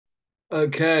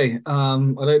Okay. I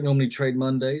don't normally trade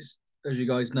Mondays, as you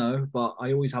guys know, but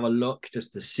I always have a look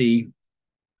just to see,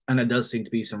 and there does seem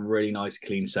to be some really nice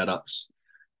clean setups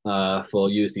for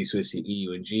USD Swiss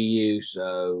EU and GU.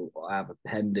 So I have a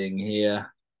pending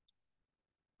here.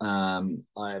 I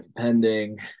have a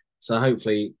pending. So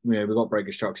hopefully, we've got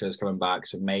breaker structures coming back.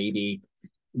 So maybe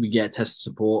we get test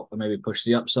support and maybe push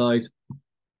the upside.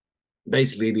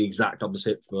 Basically, the exact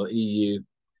opposite for EU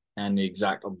and the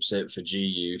exact opposite for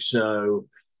GU. So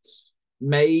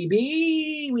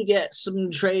maybe we get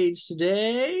some trades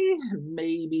today,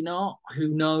 maybe not. Who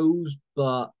knows?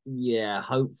 But yeah,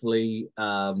 hopefully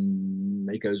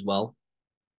it goes well,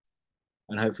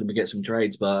 and hopefully we get some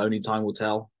trades. But only time will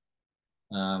tell.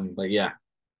 But yeah,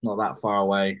 not that far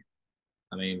away.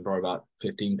 I mean, probably about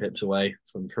 15 pips away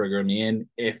from triggering me in,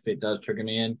 if it does trigger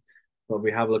me in. But if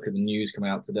we have a look at the news coming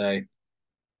out today,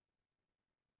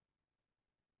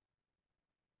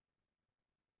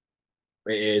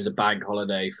 it is a bank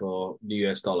holiday for the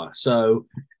US dollar. So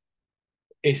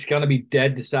it's going to be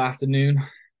dead this afternoon.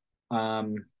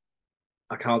 Um,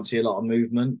 I can't see a lot of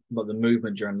movement, but the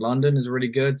movement during London is really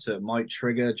good. So it might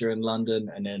trigger during London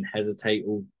and then hesitate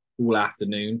all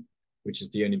afternoon, which is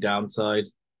the only downside.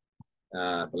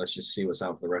 But let's just see what's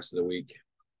out for the rest of the week.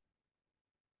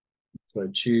 So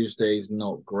Tuesday's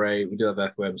not great. We do have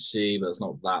FOMC, but it's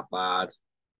not that bad.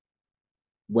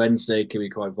 Wednesday can be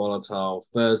quite volatile.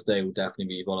 Thursday will definitely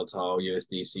be volatile.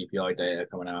 USD CPI data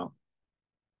coming out.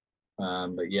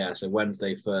 But yeah, so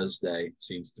Wednesday, Thursday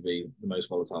seems to be the most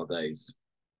volatile days.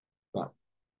 But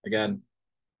again,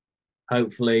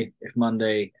 hopefully, if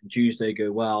Monday and Tuesday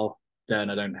go well, then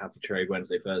I don't have to trade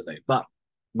Wednesday, Thursday. But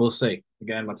we'll see.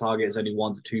 Again, my target is only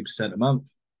 1 to 2% a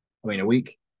month. I mean, a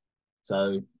week.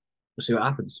 So we'll see what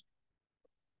happens.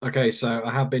 Okay, so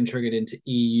I have been triggered into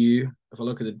EU. If I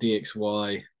look at the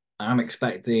DXY, I'm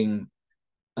expecting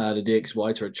the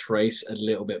DXY to retrace a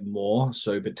little bit more.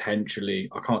 So potentially,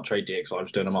 I can't trade DXY. I'm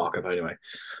just doing a markup anyway.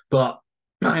 But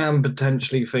I am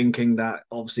potentially thinking that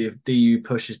obviously if DU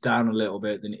pushes down a little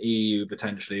bit, then EU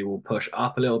potentially will push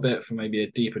up a little bit for maybe a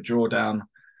deeper drawdown.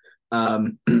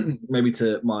 Maybe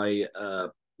to my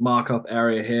markup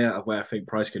area here of where I think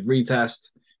price could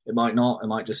retest. It might not. It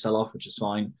might just sell off, which is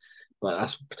fine. But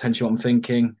that's potentially what I'm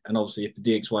thinking. And obviously, if the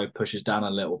DXY pushes down a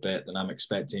little bit, then I'm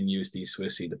expecting USD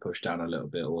Swissy to push down a little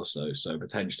bit also. So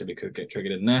potentially we could get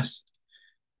triggered in this.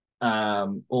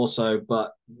 Also,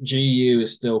 but GU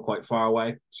is still quite far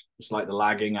away. It's like the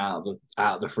lagging out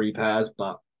of the free pairs,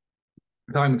 but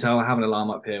time will tell. I have an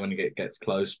alarm up here when it gets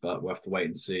close, but we'll have to wait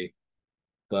and see.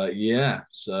 But yeah,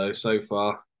 so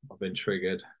far I've been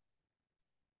triggered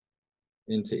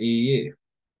into EU.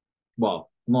 Well,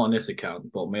 not on this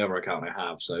account, but my other account I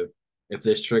have. So if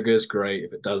this triggers, great.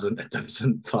 If it doesn't, it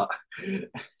doesn't. But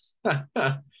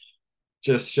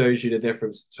just shows you the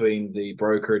difference between the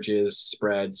brokerages,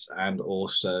 spreads, and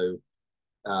also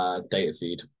data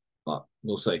feed. But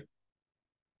we'll see.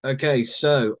 Okay,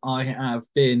 so I have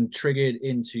been triggered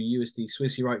into USD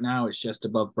Swissy right now. It's just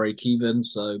above break even,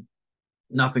 so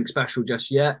nothing special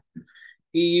just yet.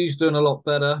 EU's doing a lot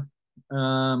better.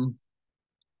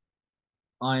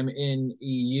 I'm in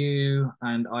EU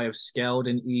and I have scaled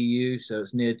in EU, so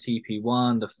it's near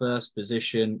TP1. The first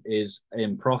position is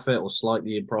in profit or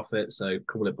slightly in profit, so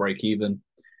call it break even.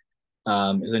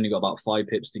 It's only got about 5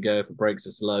 pips to go. If it breaks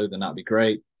this low, then that'd be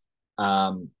great.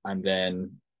 And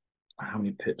then how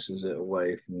many pips is it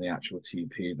away from the actual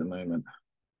TP at the moment?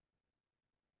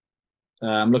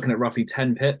 I'm looking at roughly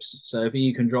 10 pips. So if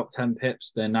EU can drop 10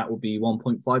 pips, then that would be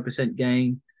 1.5%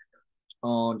 gain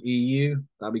on EU.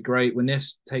 That'd be great. When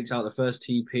this takes out the first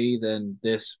TP, then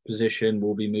this position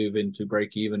will be moving to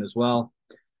break even as well.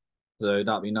 So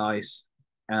that'd be nice.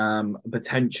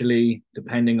 Potentially,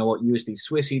 depending on what USD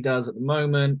Swissy does at the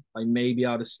moment, I may be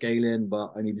able to scale in,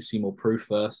 but I need to see more proof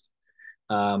first.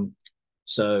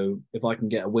 So if I can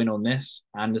get a win on this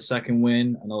and the second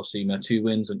win, and obviously my 2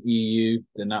 wins on EU,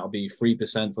 then that'll be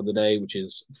 3% for the day, which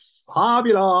is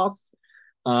fabulous.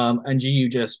 And GU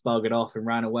just buggered off and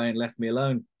ran away and left me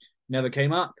alone. Never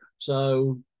came up.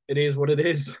 So it is what it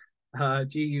is.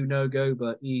 GU no go,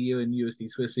 but EU and USD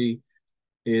Swissy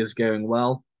is going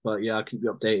well. But yeah, I'll keep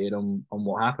you updated on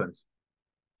what happens.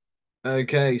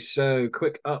 Okay, so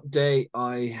quick update.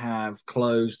 I have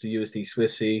closed the USD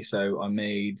Swissy, so I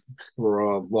made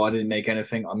well, I didn't make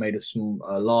anything. I made a small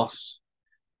loss,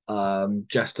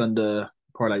 just under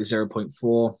probably like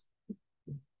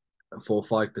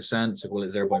 0.445%. So call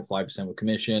it 0.5% with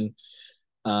commission.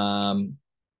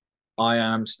 I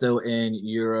am still in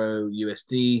Euro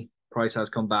USD. Price has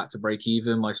come back to break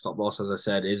even. My stop loss, as I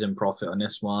said, is in profit on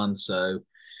this one. So,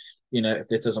 if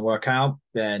this doesn't work out,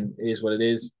 then it is what it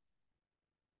is.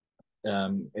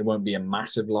 It won't be a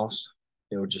massive loss.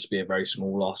 It will just be a very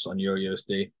small loss on Euro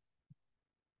USD.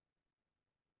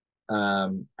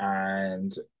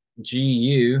 And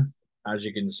GU, as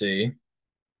you can see,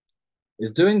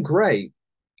 is doing great,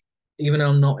 even though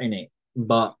I'm not in it.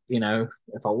 But,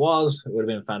 if I was, it would have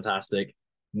been fantastic.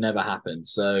 Never happened.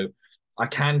 So I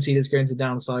can see this going to the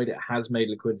downside. It has made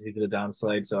liquidity to the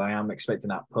downside. So I am expecting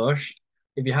that push.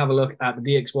 If you have a look at the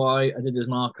DXY, I did this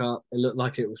markup. It looked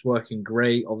like it was working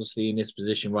great. Obviously, in this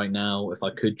position right now, if I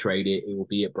could trade it, it will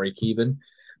be at break even.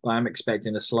 But I'm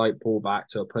expecting a slight pullback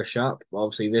to a push up.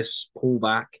 Obviously, this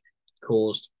pullback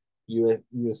caused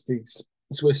USD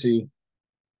Swissy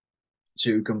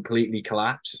to completely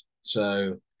collapse.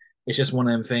 So it's just one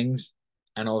of them things.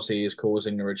 And obviously is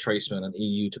causing a retracement on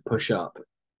EU to push up.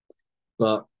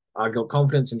 But I got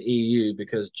confidence in EU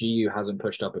because GU hasn't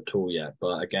pushed up at all yet.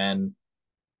 But again,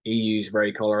 EU is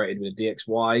very correlated with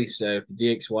DXY. So if the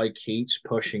DXY keeps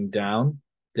pushing down,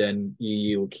 then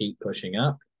EU will keep pushing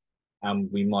up. And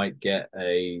we might get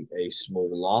a small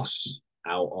loss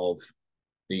out of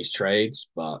these trades.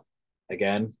 But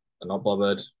again, I'm not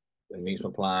bothered. It meets my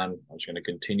plan. I'm just going to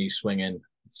continue swinging and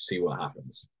see what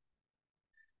happens.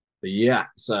 But yeah,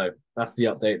 so that's the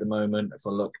update at the moment. If I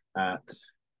look at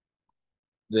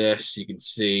this, you can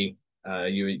see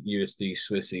USD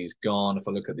Swissy is gone. If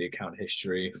I look at the account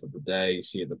history for the day, you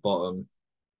see at the bottom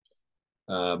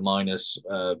minus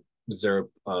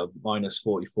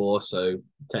 44, so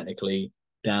technically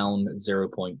down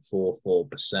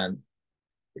 0.44%,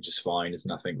 which is fine. It's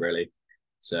nothing really.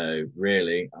 So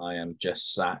really, I am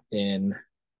just sat in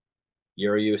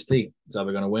Euro USD. It's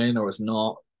either going to win or it's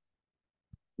not.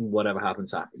 Whatever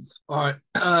happens, happens. All right.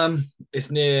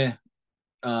 It's near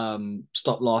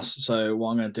stop loss. So what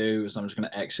I'm going to do is I'm just going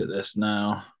to exit this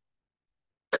now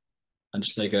and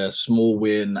just take a small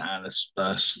win and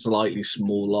a slightly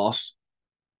small loss.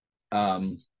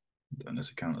 On this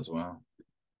account as well.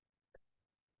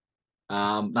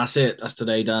 That's it. That's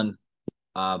today done.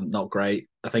 Not great.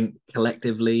 I think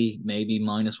collectively maybe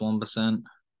minus 1%.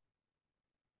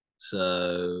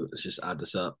 So let's just add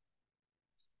this up.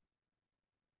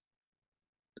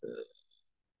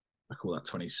 I call that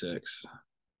 26.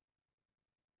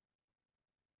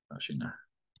 Actually, no.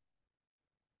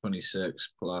 26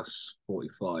 plus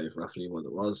 45, roughly what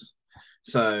it was.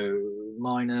 So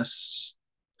minus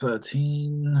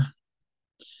 13.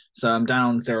 So I'm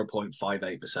down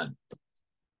 0.58%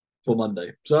 for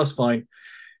Monday. So that's fine.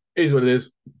 It is what it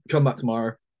is. Come back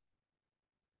tomorrow.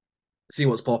 See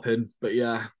what's popping. But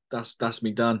yeah, that's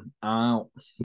me done. I'm out.